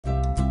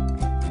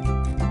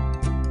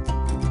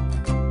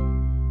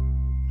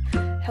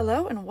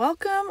Hello and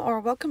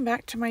welcome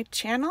back to my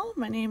channel.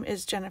 My name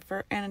is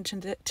Jennifer, and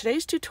in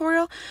today's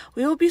tutorial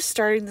we will be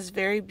starting this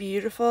very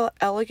beautiful,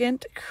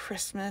 elegant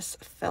Christmas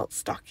felt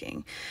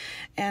stocking.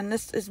 And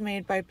this is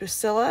made by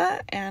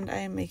Bucilla, and I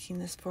am making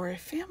this for a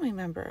family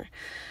member.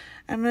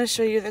 I'm going to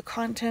show you the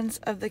contents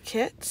of the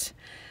kit,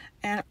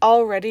 and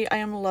already I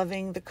am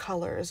loving the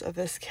colors of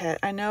this kit.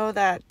 I know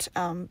that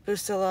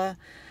Bucilla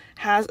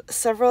has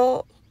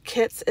several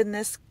kits in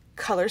this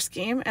color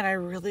scheme, and I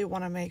really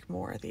want to make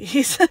more of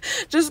these.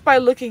 Just by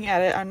looking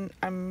at it,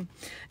 I'm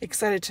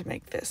excited to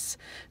make this.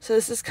 So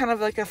this is kind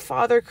of like a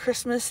Father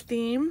Christmas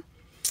theme,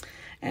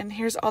 and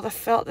here's all the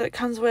felt that it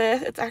comes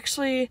with. It's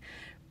actually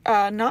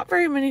not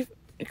very many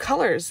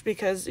colors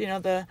because, you know,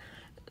 the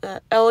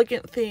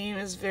elegant theme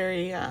is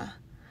very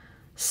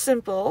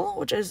simple,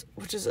 which is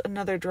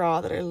another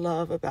draw that I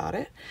love about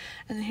it.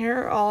 And here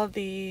are all of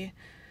the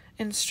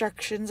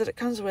instructions that it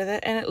comes with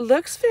it, and it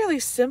looks fairly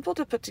simple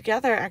to put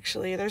together.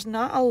 Actually, there's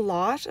not a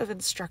lot of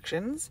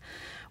instructions,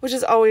 which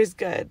is always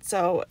good.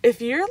 So if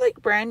you're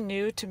like brand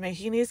new to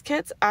making these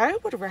kits, I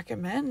would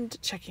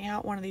recommend checking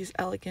out one of these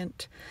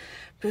elegant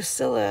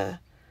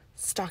Bucilla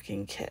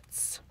stocking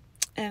kits.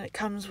 And it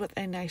comes with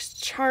a nice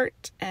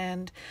chart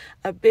and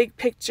a big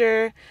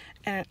picture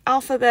and an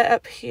alphabet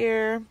up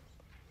here,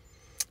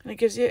 and it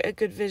gives you a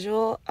good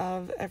visual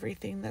of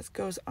everything that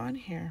goes on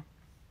here.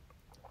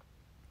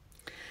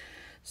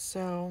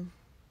 So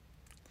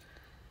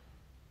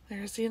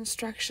there's the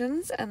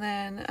instructions, and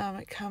then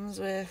it comes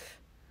with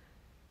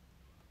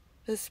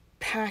this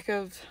pack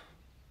of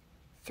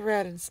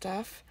thread and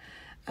stuff.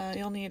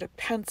 You'll need a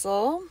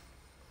pencil,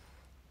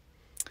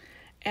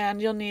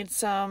 and you'll need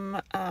some,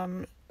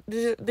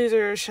 these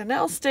are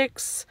Chanel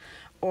sticks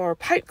or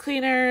pipe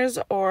cleaners,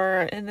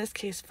 or in this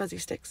case fuzzy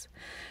sticks,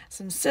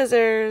 some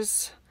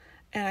scissors,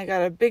 and I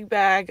got a big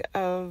bag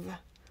of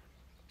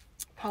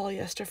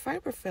polyester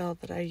fiberfill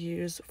that I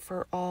use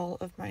for all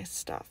of my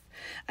stuff.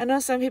 I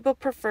know some people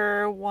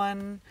prefer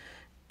one,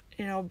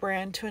 you know,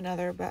 brand to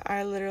another, but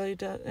I literally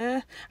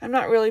don't. I'm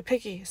not really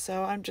picky,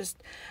 so I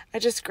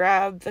just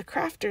grabbed the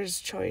Crafter's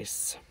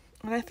Choice,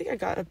 and I think I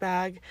got a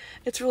bag.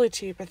 It's really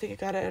cheap. I think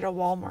I got it at a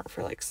Walmart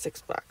for like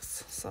 $6.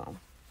 So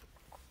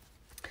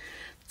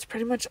that's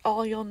pretty much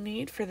all you'll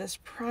need for this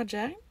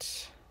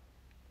project.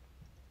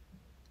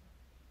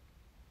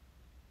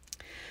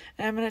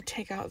 And I'm going to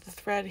take out the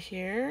thread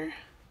here.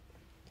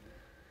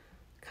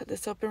 Cut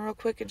this open real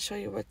quick and show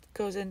you what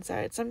goes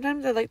inside.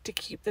 Sometimes I like to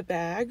keep the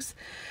bags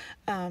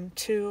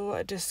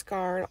to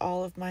discard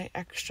all of my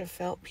extra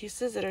felt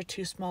pieces that are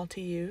too small to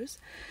use.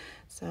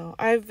 So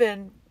I've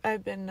been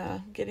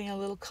getting a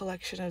little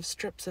collection of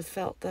strips of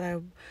felt that I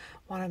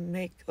want to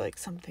make like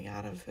something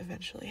out of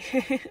eventually.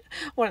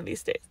 One of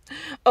these days.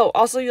 Oh,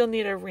 also you'll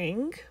need a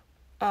ring.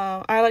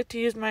 I like to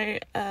use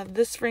my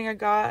this ring I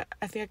got.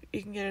 I think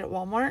you can get it at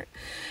Walmart,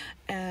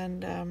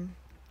 and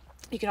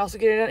you can also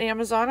get it on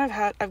Amazon.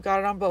 I've got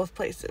it on both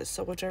places,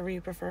 so whichever you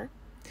prefer.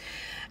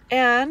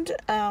 And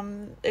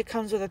it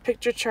comes with a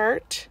picture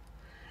chart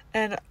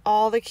and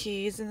all the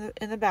keys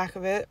in the back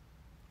of it.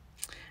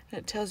 And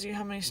it tells you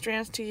how many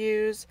strands to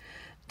use,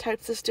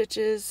 types of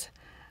stitches,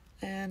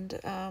 and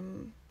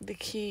the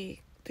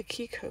key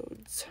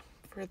codes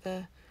for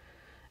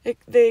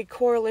they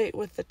correlate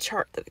with the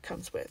chart that it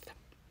comes with.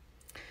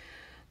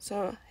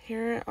 So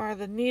here are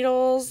the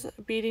needles,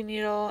 beading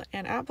needle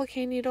and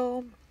applique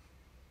needle.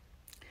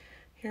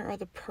 Here are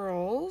the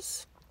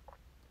pearls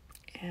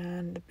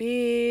and the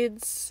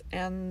beads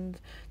and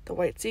the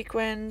white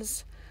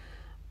sequins.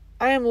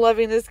 I am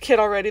loving this kit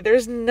already.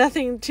 There's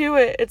nothing to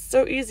it. It's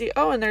so easy.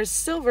 Oh, and there's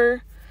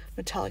silver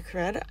metallic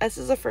thread. This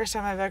is the first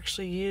time I've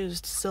actually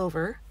used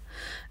silver.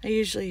 I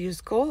usually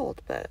use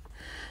gold,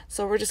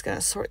 so we're just going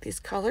to sort these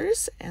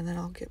colors, and then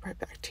I'll get right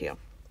back to you.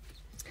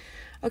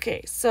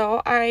 Okay,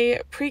 so I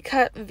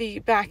pre-cut the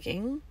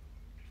backing,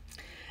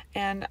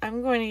 and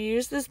I'm going to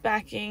use this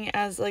backing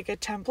as like a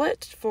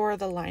template for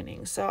the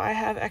lining. So I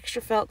have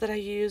extra felt that I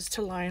use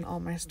to line all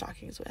my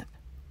stockings with.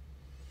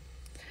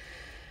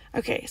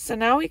 Okay, so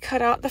now we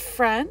cut out the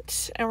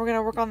front, and we're going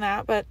to work on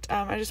that, but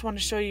I just want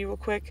to show you real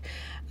quick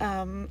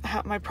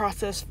how my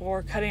process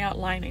for cutting out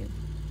lining.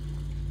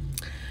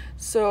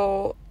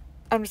 So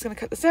I'm just going to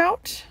cut this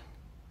out.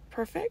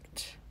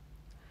 Perfect.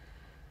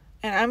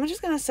 And I'm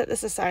just going to set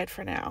this aside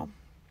for now.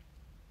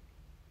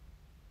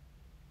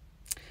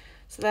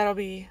 So that'll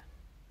be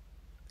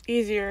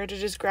easier to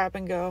just grab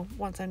and go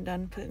once I'm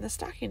done putting the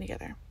stocking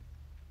together.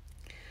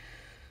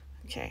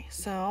 Okay,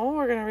 so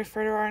we're going to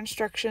refer to our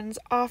instructions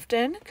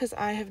often because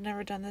I have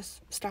never done this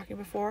stocking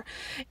before.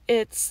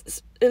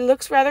 It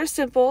looks rather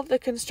simple. The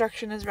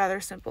construction is rather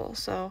simple.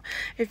 So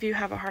if you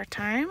have a hard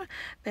time,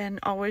 then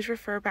always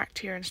refer back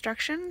to your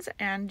instructions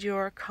and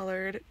your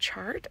colored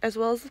chart as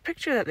well as the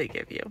picture that they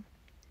give you.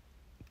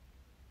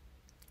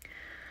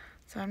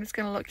 So I'm just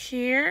going to look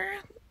here,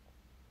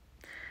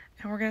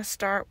 and we're going to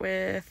start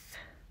with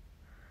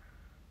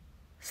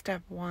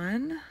step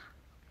 1.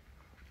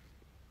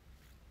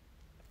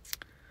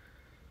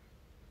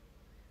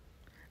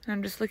 And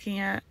I'm just looking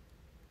at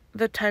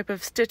the type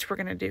of stitch we're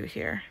going to do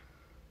here.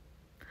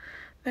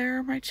 There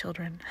are my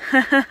children.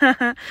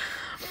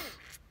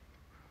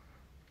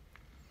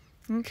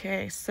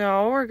 Okay,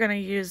 so we're going to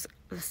use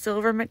the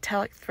silver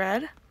metallic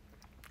thread.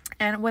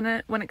 And when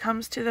it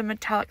comes to the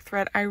metallic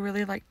thread, I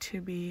really like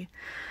to be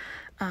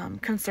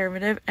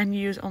conservative and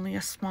use only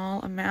a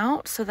small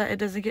amount so that it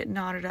doesn't get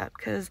knotted up,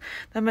 because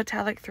the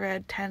metallic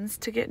thread tends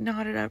to get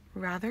knotted up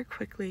rather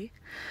quickly.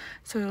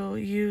 So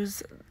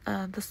use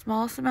the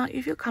smallest amount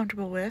you feel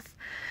comfortable with.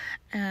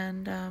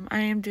 And I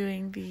am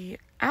doing the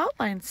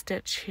outline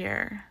stitch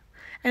here,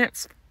 and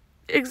it's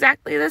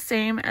exactly the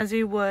same as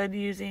you would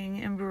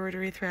using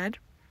embroidery thread.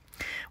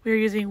 We are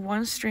using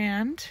one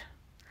strand,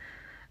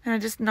 and I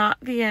just knot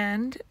the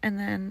end, and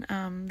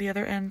then the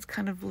other end's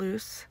kind of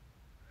loose.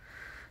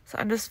 So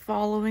I'm just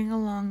following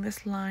along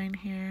this line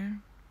here.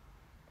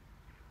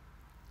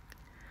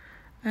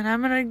 And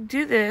I'm going to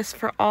do this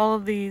for all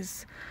of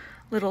these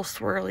little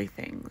swirly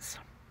things.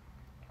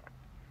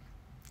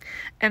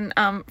 And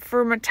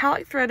for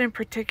metallic thread in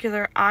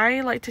particular,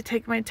 I like to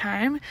take my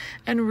time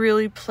and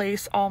really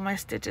place all my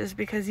stitches,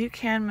 because you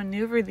can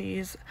maneuver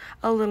these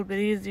a little bit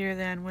easier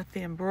than with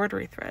the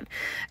embroidery thread.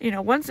 You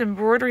know, once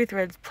embroidery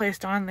thread's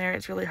placed on there,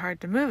 it's really hard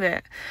to move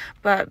it.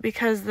 But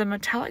because the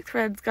metallic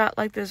thread's got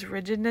like this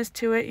rigidness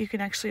to it, you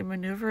can actually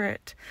maneuver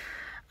it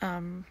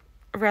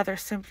rather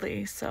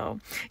simply.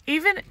 So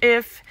even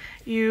if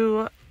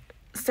you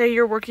say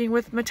you're working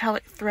with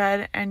metallic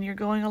thread and you're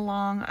going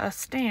along a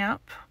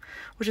stamp,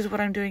 which is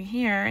what I'm doing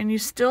here, and you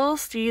still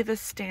see the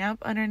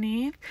stamp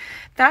underneath,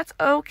 that's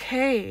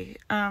okay.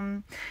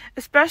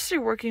 Especially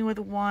working with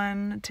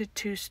 1 to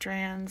 2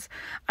 strands.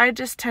 I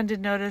just tend to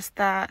notice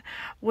that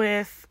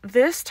with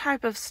this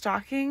type of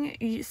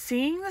stocking,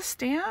 seeing the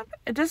stamp,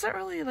 it doesn't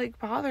really like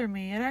bother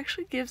me. It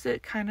actually gives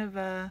it kind of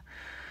a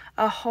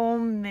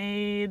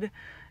homemade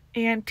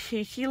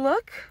antique-y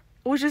look,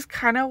 which is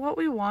kind of what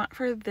we want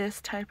for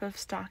this type of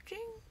stocking.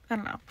 I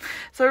don't know.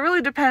 So it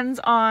really depends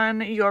on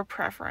your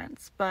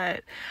preference,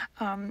 but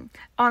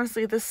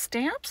honestly, the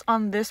stamps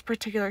on this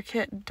particular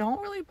kit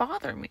don't really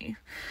bother me.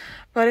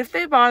 But if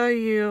they bother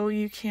you,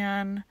 you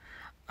can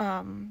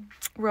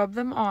rub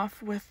them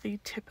off with the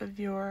tip of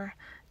your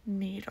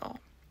needle.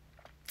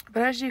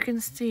 But as you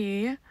can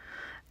see,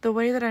 the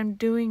way that I'm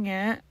doing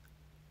it,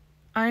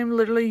 I'm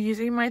literally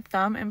using my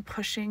thumb and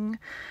pushing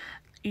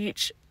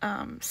each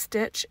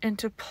stitch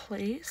into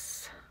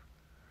place.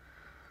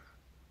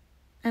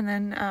 And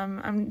then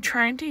I'm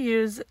trying to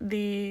use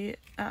the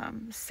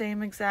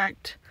same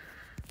exact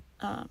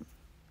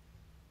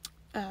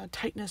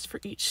tightness for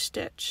each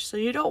stitch. So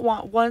you don't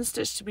want one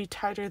stitch to be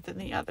tighter than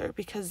the other,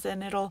 because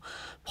then it'll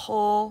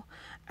pull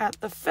at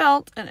the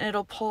felt and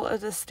it'll pull at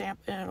the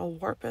stamp and it'll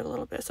warp it a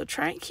little bit. So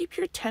try and keep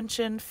your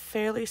tension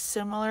fairly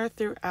similar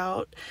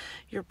throughout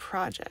your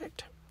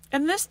project.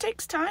 And this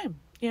takes time.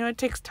 You know, it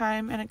takes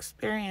time and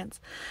experience.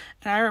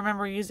 And I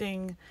remember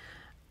using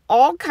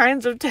all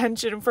kinds of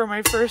tension for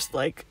my first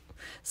like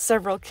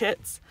several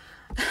kits.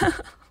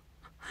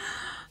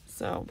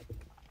 So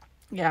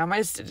yeah,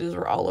 my stitches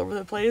were all over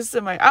the place,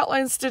 and my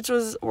outline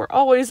stitches were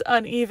always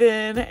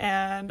uneven,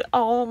 and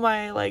all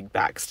my like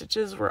back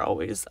stitches were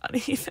always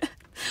uneven.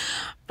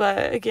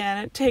 But again,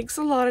 it takes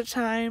a lot of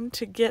time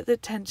to get the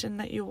tension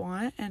that you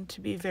want and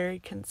to be very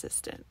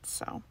consistent.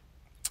 So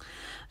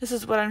this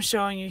is what I'm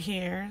showing you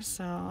here.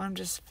 So I'm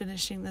just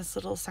finishing this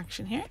little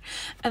section here,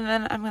 and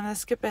then I'm going to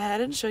skip ahead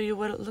and show you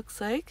what it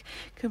looks like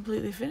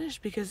completely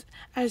finished, because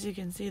as you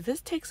can see, this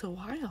takes a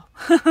while.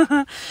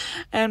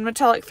 And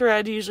metallic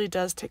thread usually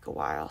does take a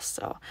while.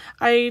 So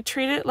I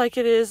treat it like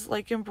it is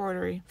like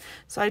embroidery.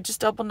 So I just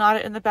double knot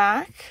it in the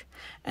back,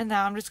 and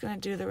now I'm just going to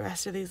do the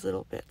rest of these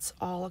little bits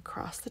all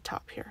across the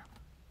top here.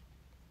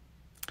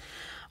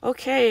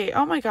 Okay,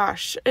 oh my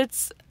gosh,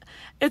 it's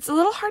a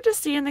little hard to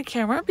see in the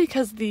camera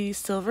because the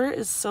silver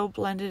is so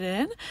blended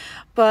in,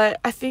 but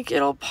I think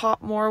it'll pop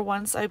more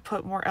once I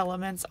put more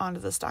elements onto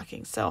the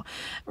stocking. So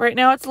right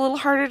now it's a little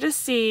harder to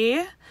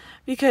see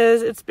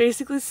because it's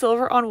basically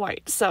silver on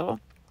white. So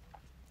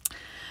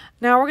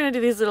now we're going to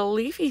do these little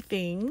leafy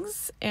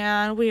things,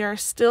 and we are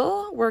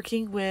still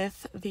working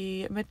with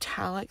the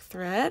metallic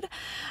thread,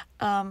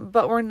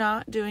 but we're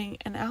not doing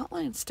an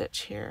outline stitch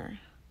here.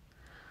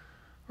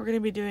 We're going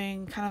to be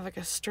doing kind of like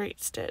a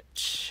straight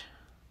stitch.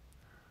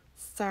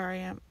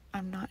 Sorry,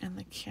 I'm not in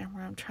the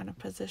camera. I'm trying to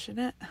position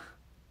it.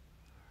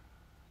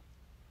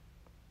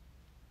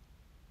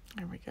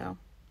 There we go.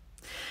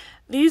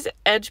 These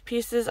edge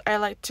pieces, I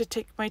like to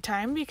take my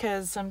time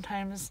because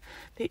sometimes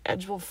the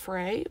edge will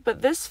fray,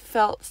 but this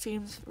felt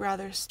seems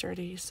rather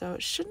sturdy, so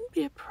it shouldn't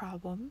be a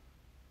problem.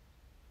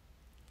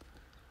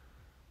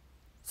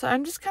 So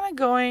I'm just kind of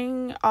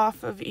going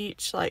off of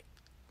each like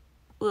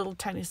little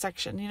tiny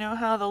section. You know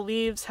how the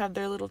leaves have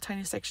their little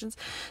tiny sections?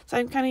 So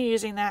I'm kind of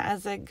using that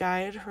as a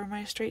guide for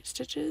my straight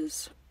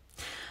stitches.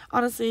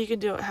 Honestly, you can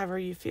do it however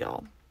you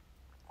feel.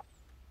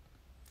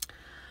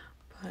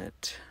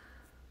 But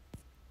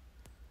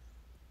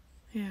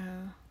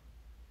yeah,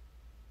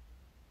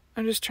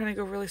 I'm just trying to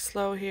go really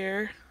slow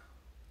here.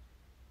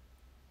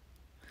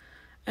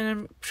 And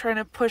I'm trying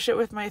to push it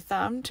with my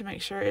thumb to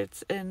make sure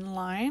it's in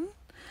line,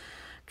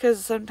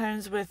 because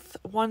sometimes with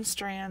one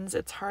strands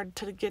it's hard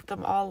to get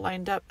them all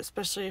lined up,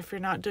 especially if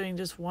you're not doing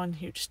just one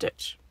huge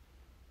stitch.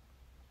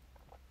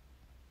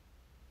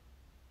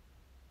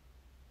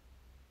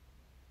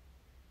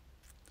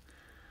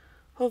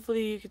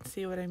 Hopefully you can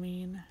see what I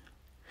mean.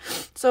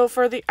 So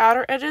for the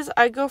outer edges,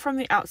 I go from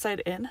the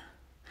outside in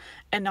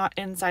and not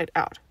inside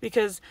out,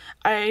 because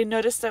I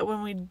noticed that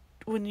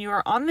when you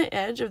are on the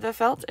edge of the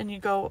felt and you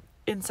go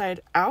inside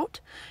out,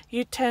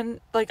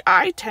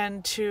 I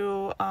tend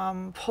to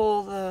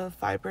pull the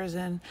fibers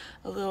in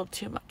a little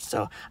too much.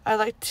 So I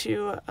like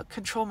to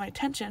control my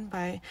tension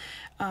by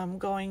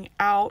going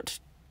out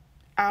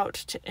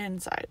to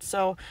inside.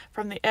 So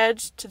from the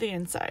edge to the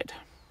inside.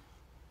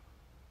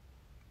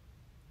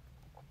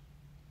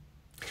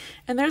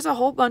 And there's a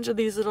whole bunch of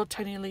these little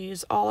tiny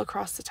leaves all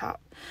across the top.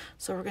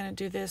 So we're going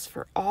to do this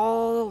for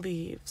all the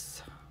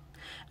leaves.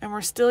 And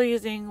we're still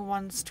using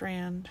one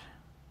strand.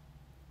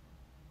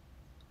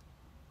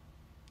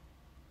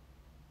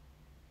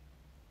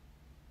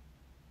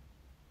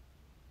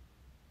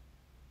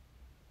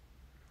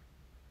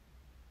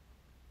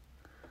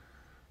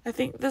 I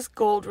think this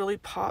gold really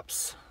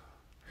pops.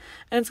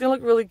 And it's going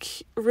to look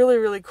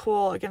really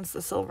cool against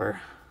the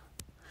silver.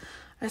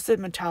 I said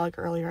metallic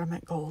earlier, I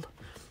meant gold.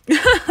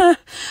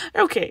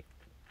 Okay.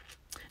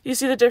 You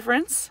see the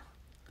difference?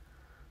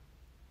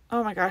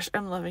 Oh my gosh,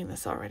 I'm loving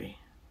this already.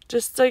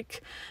 Just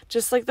like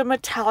the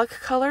metallic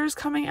colors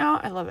coming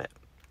out. I love it.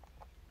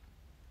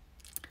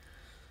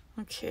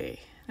 Okay,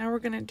 now we're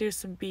going to do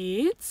some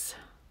beads.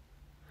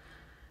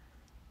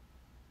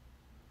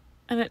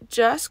 And it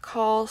just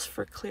calls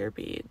for clear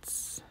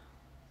beads.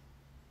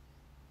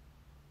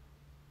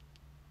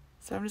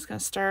 So I'm just going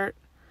to start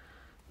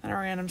at a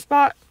random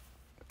spot.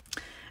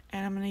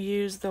 And I'm going to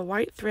use the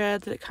white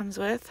thread that it comes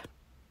with.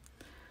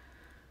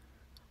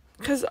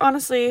 Because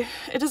honestly,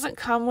 it doesn't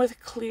come with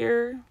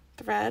clear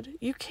thread.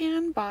 You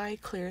can buy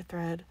clear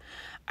thread.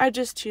 I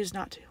just choose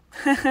not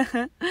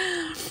to.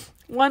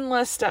 One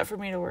less step for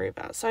me to worry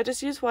about. So I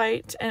just use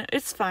white, and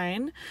it's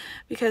fine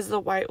because the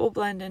white will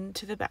blend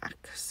into the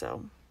back.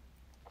 So,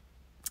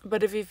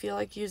 but if you feel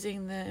like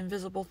using the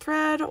invisible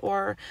thread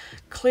or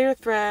clear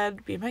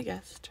thread, be my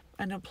guest.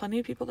 I know plenty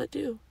of people that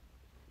do.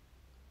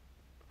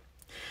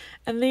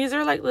 And these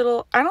are like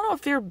little, I don't know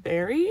if they're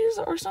berries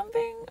or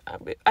something.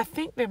 I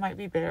think they might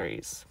be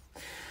berries.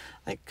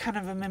 Like kind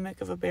of a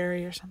mimic of a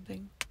berry or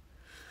something.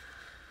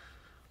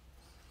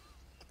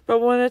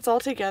 But when it's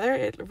all together,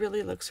 it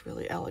really looks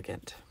really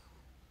elegant.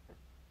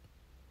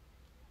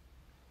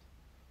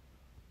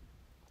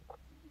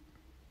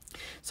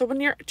 So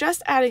when you're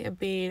just adding a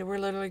bead, we're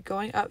literally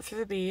going up through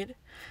the bead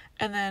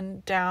and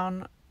then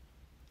down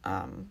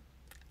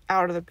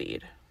out of the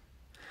bead.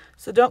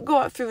 So don't go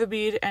up through the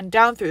bead and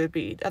down through the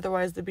bead,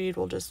 otherwise the bead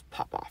will just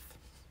pop off.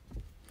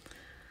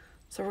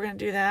 So we're going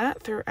to do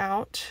that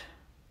throughout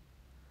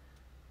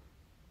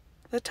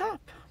the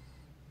top.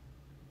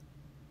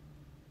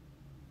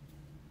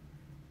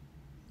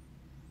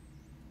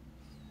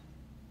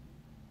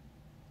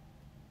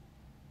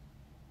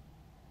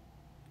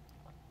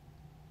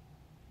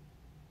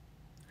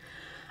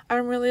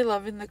 I'm really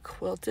loving the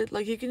quilted,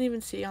 like you can even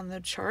see on the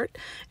chart,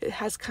 it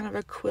has kind of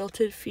a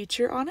quilted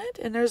feature on it.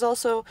 And there's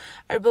also,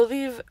 I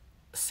believe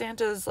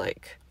Santa's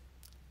like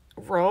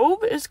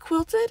robe is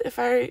quilted. If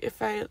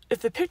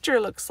the picture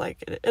looks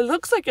like it, it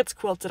looks like it's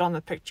quilted on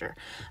the picture.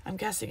 I'm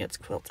guessing it's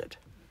quilted.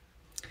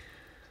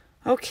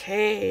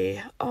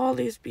 Okay, all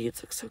these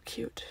beads look so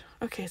cute.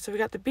 Okay, so we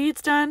got the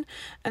beads done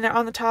and they're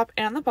on the top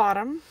and the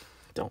bottom.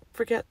 Don't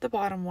forget the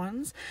bottom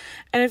ones.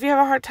 And if you have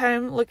a hard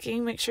time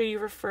looking, make sure you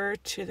refer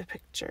to the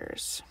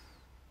pictures.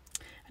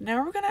 And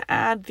now we're going to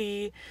add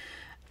the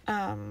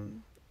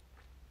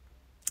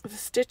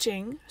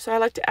stitching. So I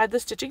like to add the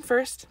stitching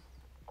first.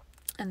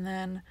 And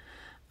then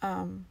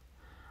I'm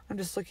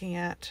just looking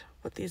at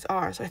what these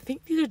are. So I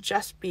think these are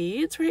just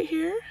beads right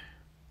here.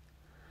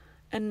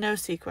 And no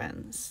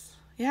sequins.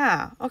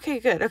 Yeah, okay,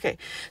 good. Okay,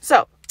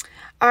 so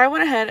I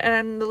went ahead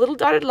and the little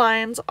dotted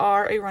lines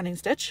are a running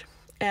stitch.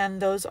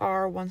 And those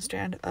are one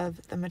strand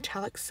of the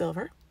metallic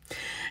silver.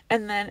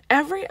 And then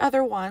every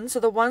other one, so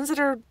the ones that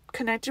are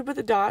connected with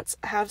the dots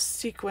have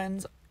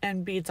sequins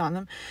and beads on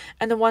them.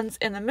 And the ones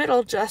in the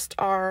middle just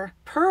are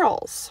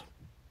pearls.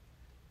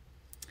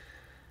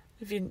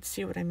 If you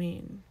see what I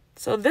mean.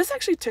 So this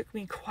actually took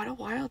me quite a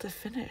while to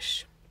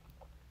finish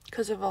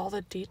because of all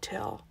the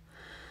detail.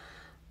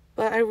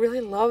 But I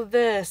really love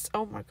this.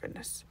 Oh my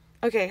goodness.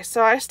 Okay,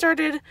 so I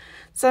started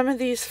some of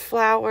these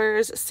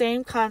flowers,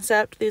 same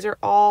concept. These are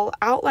all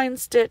outline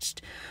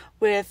stitched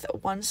with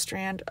one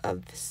strand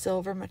of the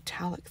silver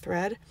metallic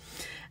thread.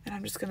 And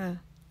I'm just going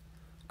to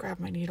grab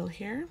my needle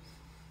here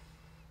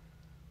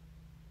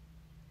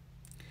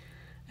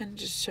and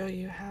just show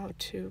you how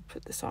to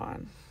put this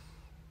on.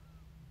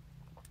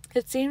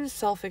 It seems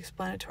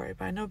self-explanatory,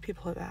 but I know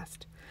people have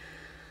asked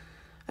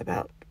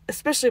about,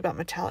 especially about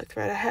metallic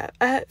thread.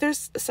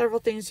 There's several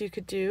things you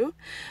could do.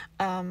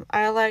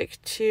 I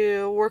like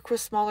to work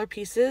with smaller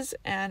pieces,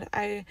 and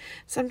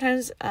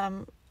sometimes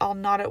I'll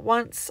knot it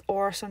once,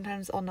 or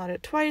sometimes I'll knot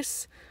it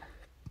twice.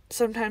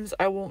 sometimes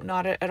I won't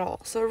knot it at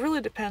all. So it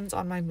really depends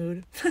on my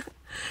mood.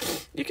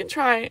 You can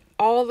try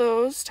all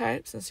those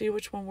types and see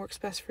which one works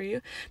best for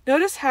you.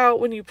 Notice how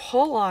when you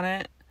pull on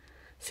it,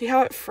 see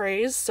how it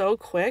frays so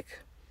quick?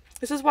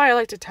 This is why I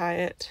like to tie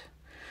it,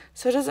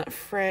 so it doesn't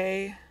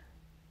fray.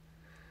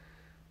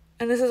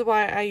 And this is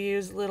why I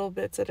use little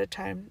bits at a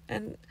time.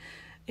 And,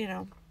 you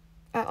know,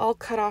 I'll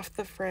cut off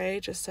the fray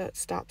just so it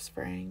stops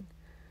fraying.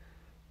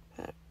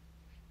 But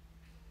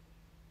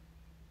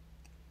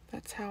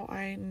that's how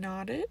I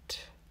knot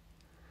it.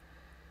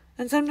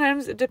 And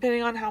sometimes,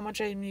 depending on how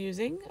much I'm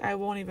using, I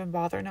won't even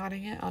bother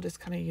knotting it. I'll just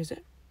kind of use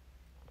it.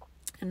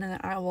 And then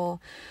I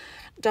will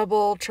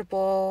double,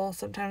 triple,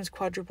 sometimes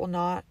quadruple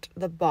knot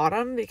the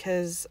bottom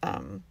because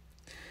I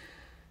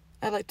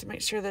like to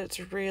make sure that it's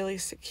really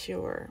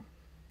secure.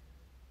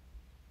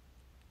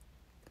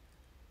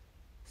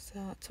 So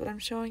that's what I'm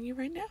showing you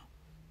right now.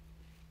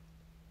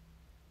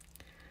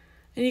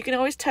 And you can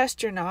always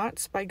test your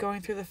knots by going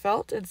through the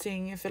felt and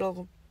seeing if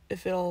it'll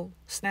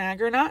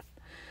snag or not.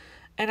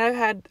 And I've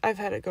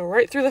had it go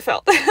right through the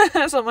felt.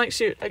 So I'm like,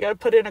 shoot, I gotta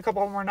put in a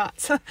couple more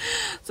knots so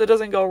it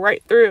doesn't go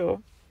right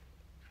through.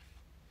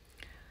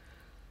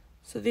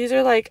 So these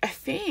are like, I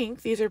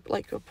think these are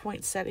like a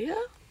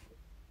poinsettia.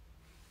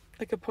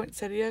 Like a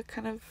poinsettia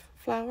kind of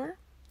flower.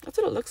 That's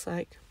what it looks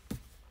like.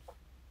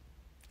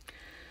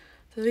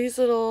 So these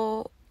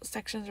little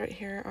sections right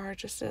here are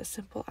just a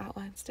simple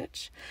outline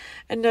stitch.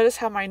 And notice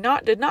how my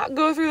knot did not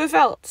go through the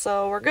felt,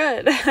 so we're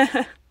good.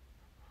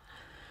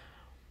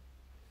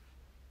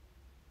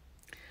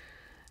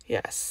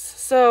 Yes,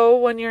 so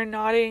when you're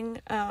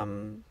knotting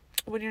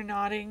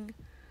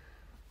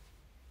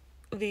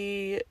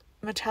the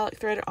metallic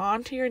thread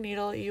onto your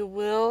needle, you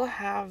will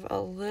have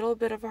a little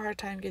bit of a hard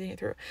time getting it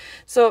through.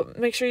 So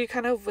make sure you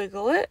kind of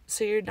wiggle it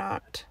so you're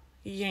not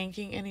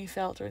yanking any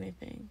felt or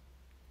anything.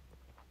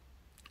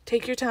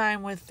 Take your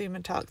time with the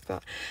metallic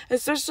thread,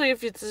 especially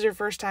if this is your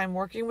first time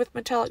working with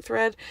metallic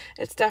thread.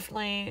 It's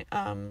definitely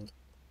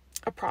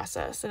a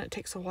process, and it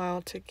takes a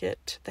while to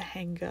get the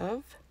hang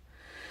of.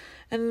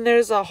 And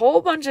there's a whole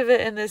bunch of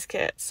it in this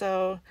kit,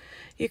 so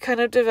you kind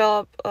of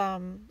develop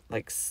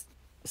like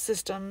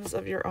systems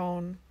of your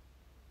own.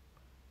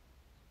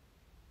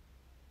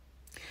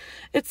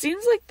 It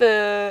seems like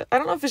I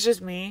don't know if it's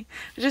just me,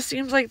 it just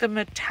seems like the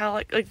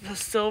metallic, like the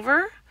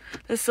silver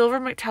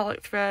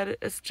metallic thread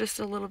is just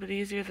a little bit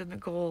easier than the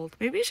gold.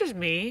 Maybe it's just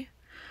me.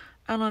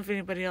 I don't know if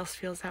anybody else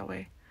feels that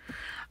way.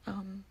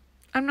 I'm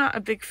not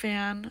a big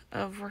fan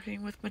of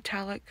working with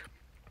metallic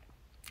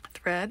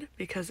thread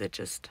because it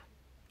just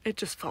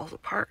falls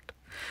apart.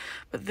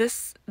 But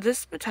this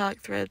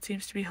metallic thread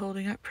seems to be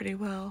holding up pretty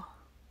well.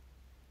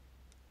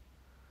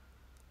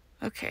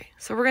 Okay,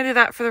 so we're going to do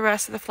that for the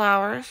rest of the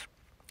flowers.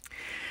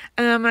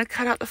 And then I'm going to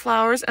cut out the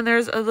flowers, and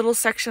there's a little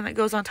section that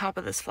goes on top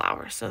of this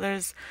flower. So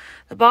there's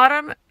the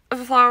bottom of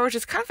the flower, which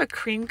is kind of a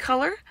cream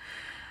color.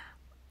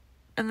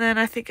 And then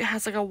I think it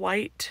has like a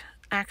white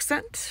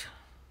accent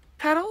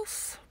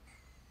petals,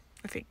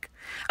 I think.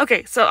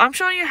 Okay, so I'm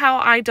showing you how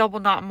I double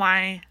knot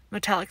my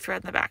metallic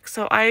thread in the back.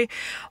 So I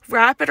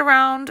wrap it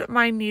around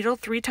my needle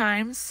 3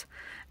 times,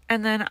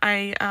 and then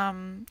I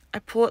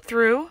pull it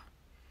through,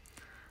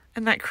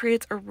 and that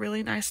creates a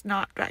really nice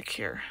knot back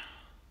here.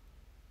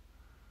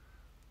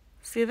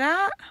 See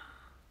that?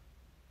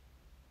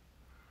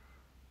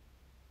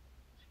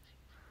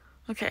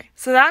 Okay,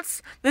 so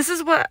this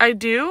is what I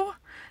do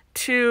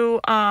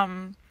to knot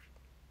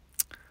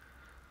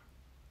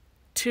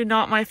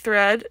my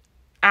thread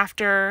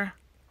after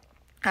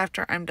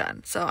I'm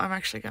done. So I'm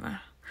actually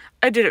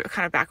I did it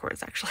kind of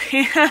backwards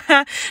actually.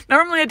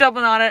 Normally I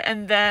double knot it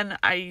and then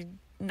I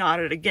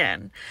knot it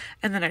again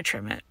and then I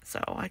trim it.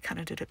 So I kind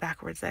of did it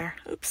backwards there.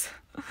 Oops.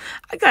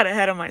 I got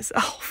ahead of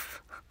myself.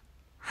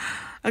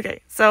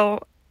 Okay, so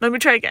let me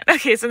try again.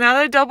 Okay, so now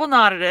that I double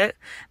knotted it,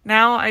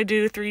 now I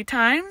do 3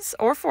 times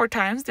or 4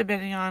 times,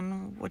 depending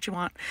on what you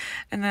want.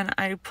 And then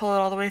I pull it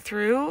all the way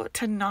through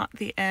to knot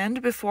the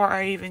end before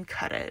I even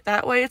cut it.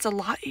 That way it's a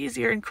lot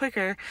easier and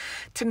quicker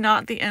to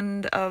knot the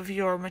end of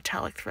your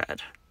metallic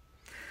thread.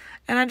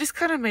 And I just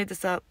kind of made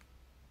this up.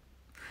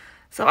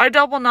 So I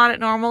double knot it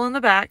normal in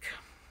the back,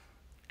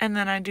 and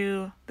then I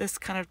do this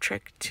kind of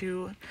trick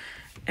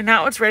and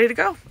now it's ready to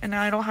go. And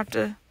now I don't have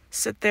to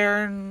sit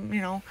there and,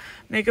 you know,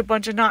 make a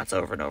bunch of knots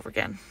over and over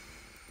again.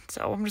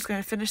 So I'm just going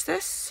to finish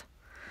this.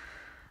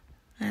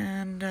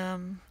 And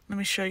let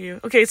me show you.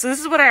 Okay, so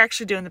this is what I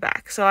actually do in the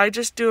back. So I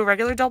just do a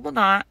regular double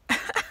knot.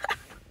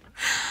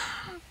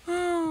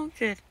 Oh,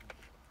 okay.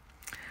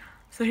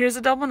 So here's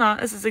a double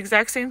knot. This is the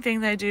exact same thing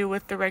that I do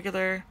with the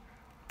regular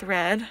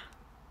thread.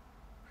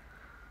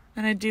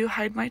 And I do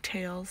hide my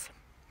tails.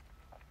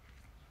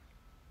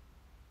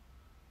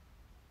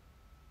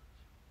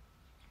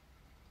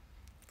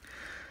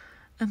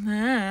 And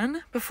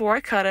then, before I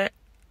cut it,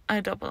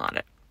 I double knot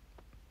it.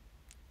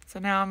 So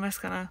now I'm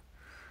just gonna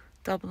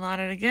double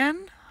knot it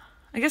again.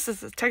 I guess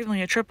this is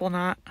technically a triple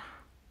knot.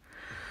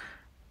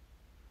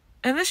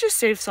 And this just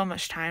saves so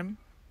much time.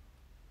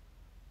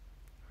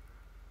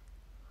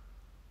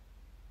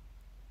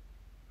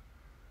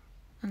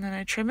 and then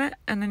I trim it,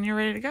 and then you're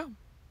ready to go.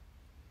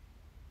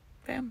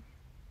 Bam.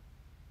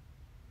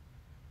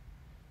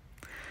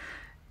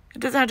 It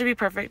doesn't have to be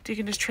perfect. You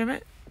can just trim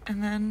it,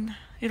 and then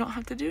you don't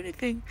have to do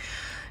anything.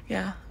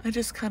 Yeah, I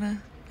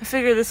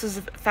figured this was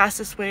the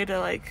fastest way to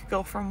like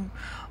go from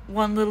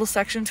one little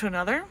section to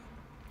another.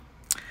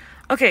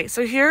 Okay,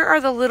 so here are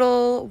the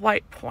little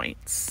white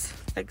points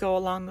that go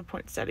along the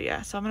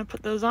poinsettia. So I'm going to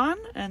put those on,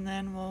 and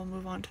then we'll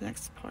move on to the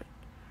next point.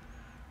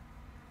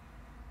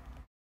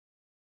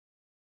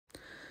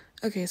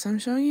 Okay, so I'm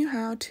showing you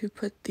how to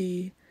put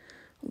the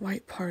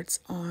white parts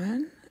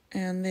on,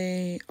 and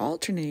they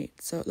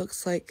alternate. So it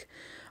looks like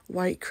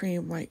white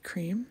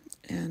cream,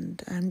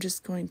 and I'm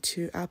just going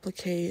to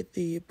applique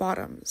the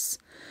bottoms.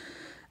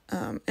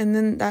 And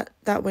then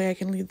that way I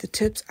can leave the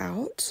tips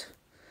out,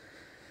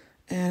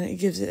 and it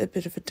gives it a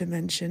bit of a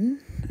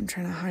dimension. I'm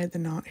trying to hide the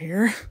knot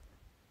here.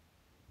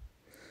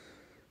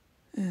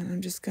 And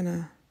I'm just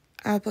gonna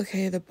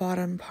applique the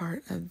bottom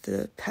part of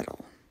the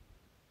petal.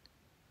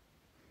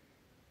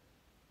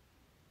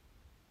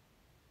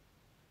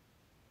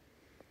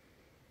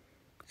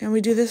 And we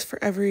do this for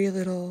every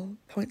little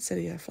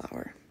poinsettia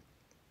flower.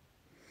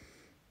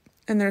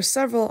 And there's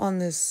several on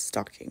this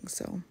stocking,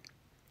 so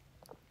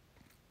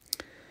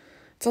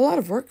it's a lot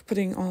of work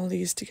putting all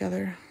these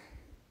together.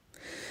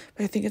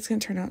 But I think it's going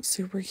to turn out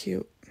super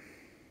cute.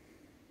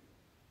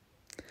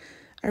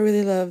 I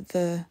really love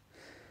the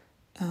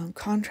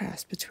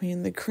contrast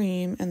between the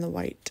cream and the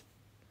white.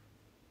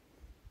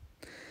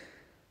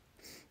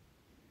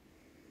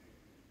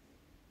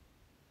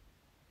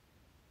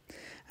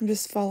 I'm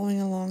just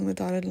following along the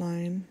dotted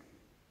line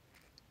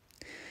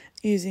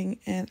using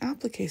an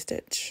applique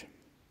stitch.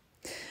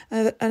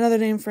 Another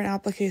name for an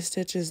applique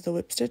stitch is the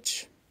whip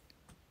stitch.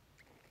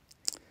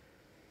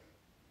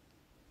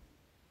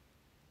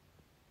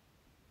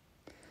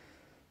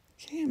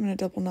 Okay, I'm going to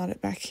double knot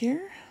it back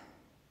here.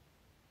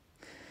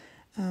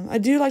 I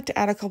do like to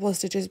add a couple of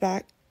stitches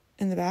back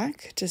in the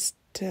back just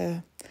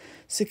to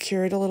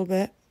secure it a little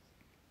bit.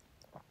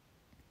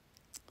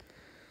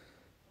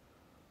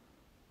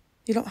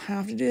 You don't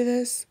have to do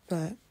this,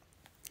 but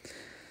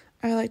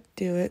I like to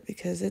do it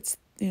because it's,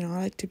 I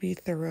like to be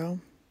thorough.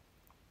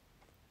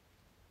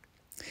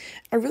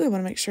 I really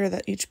want to make sure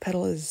that each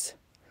petal is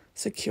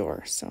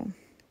secure, so.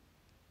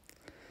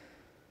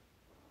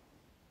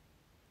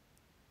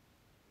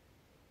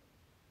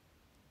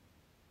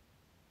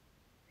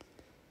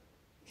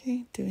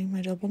 Okay, doing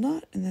my double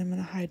knot, and then I'm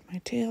going to hide my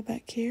tail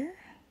back here.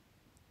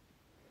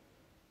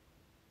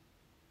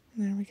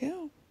 And there we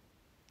go.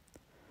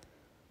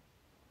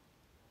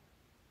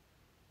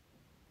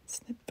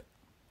 Snip.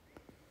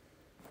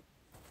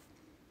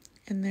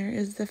 And there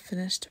is the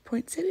finished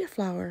poinsettia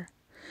flower.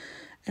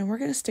 And we're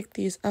going to stick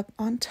these up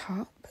on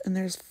top, and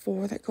there's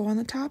 4 that go on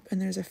the top,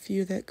 and there's a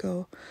few that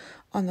go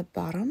on the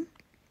bottom.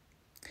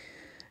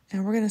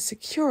 And we're going to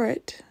secure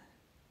it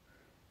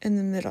in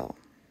the middle.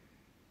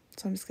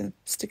 So I'm just going to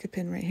stick a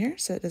pin right here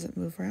so it doesn't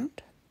move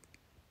around.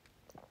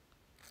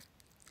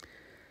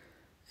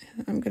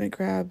 And I'm going to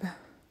grab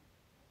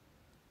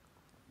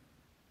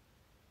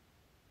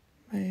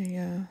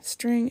my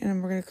string,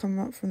 and we're going to come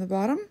up from the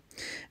bottom,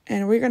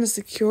 and we're going to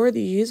secure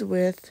these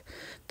with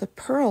the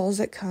pearls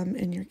that come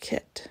in your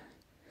kit.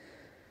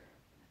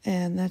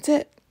 And that's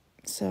it.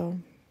 So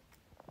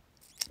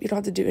you don't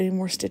have to do any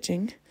more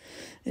stitching.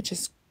 It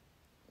just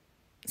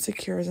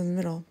secures in the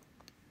middle.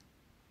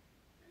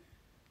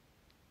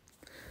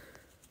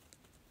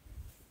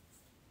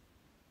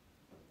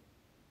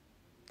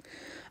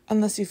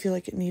 Unless you feel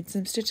like it needs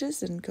some stitches,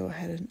 then go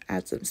ahead and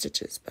add some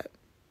stitches. But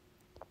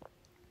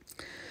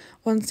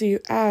once you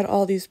add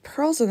all these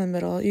pearls in the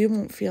middle, you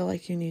won't feel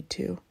like you need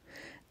to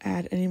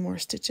add any more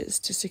stitches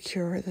to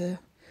secure the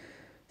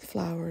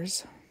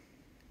flowers.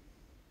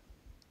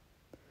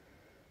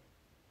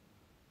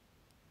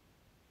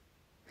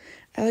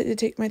 I like to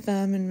take my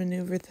thumb and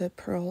maneuver the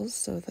pearls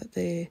so that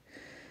they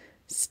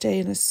stay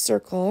in a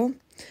circle.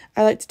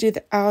 I like to do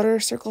the outer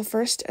circle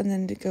first, and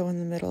then to go in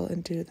the middle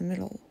and do the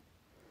middle.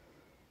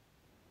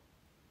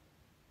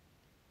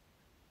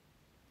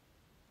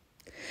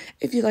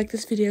 If you like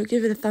this video,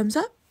 give it a thumbs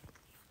up.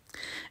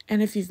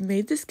 And if you've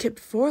made this kit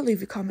before,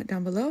 leave a comment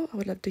down below. I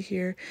would love to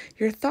hear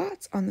your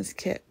thoughts on this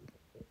kit.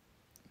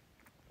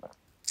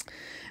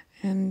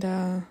 And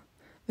the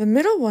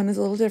middle one is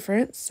a little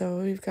different. So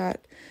we've got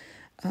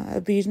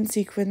a bead and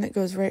sequin that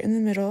goes right in the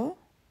middle.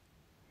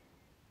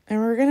 And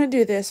we're going to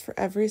do this for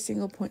every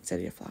single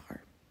poinsettia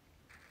flower.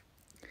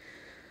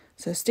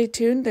 So stay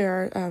tuned.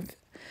 There are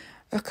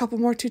a couple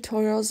more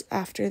tutorials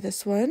after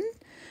this one,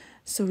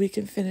 so we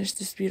can finish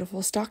this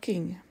beautiful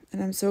stocking.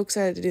 And I'm so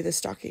excited to do this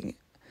stocking.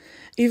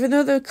 Even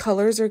though the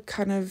colors are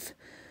kind of,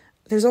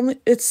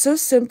 it's so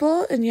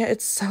simple, and yet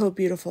it's so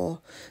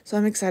beautiful. So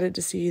I'm excited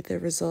to see the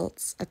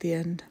results at the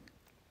end.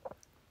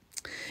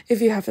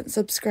 If you haven't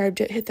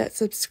subscribed yet, hit that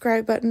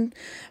subscribe button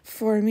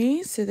for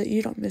me so that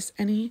you don't miss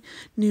any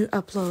new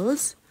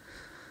uploads.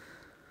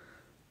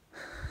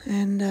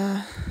 And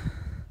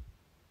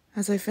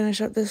as I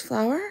finish up this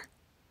flower,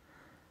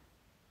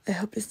 I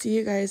hope to see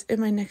you guys in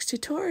my next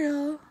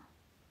tutorial.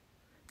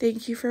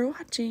 Thank you for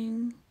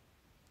watching.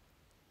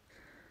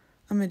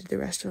 I'm going to do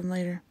the rest of them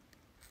later.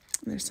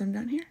 There's some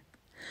down here.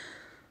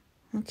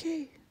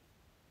 Okay.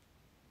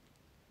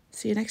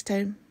 See you next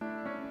time.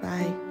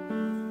 Bye.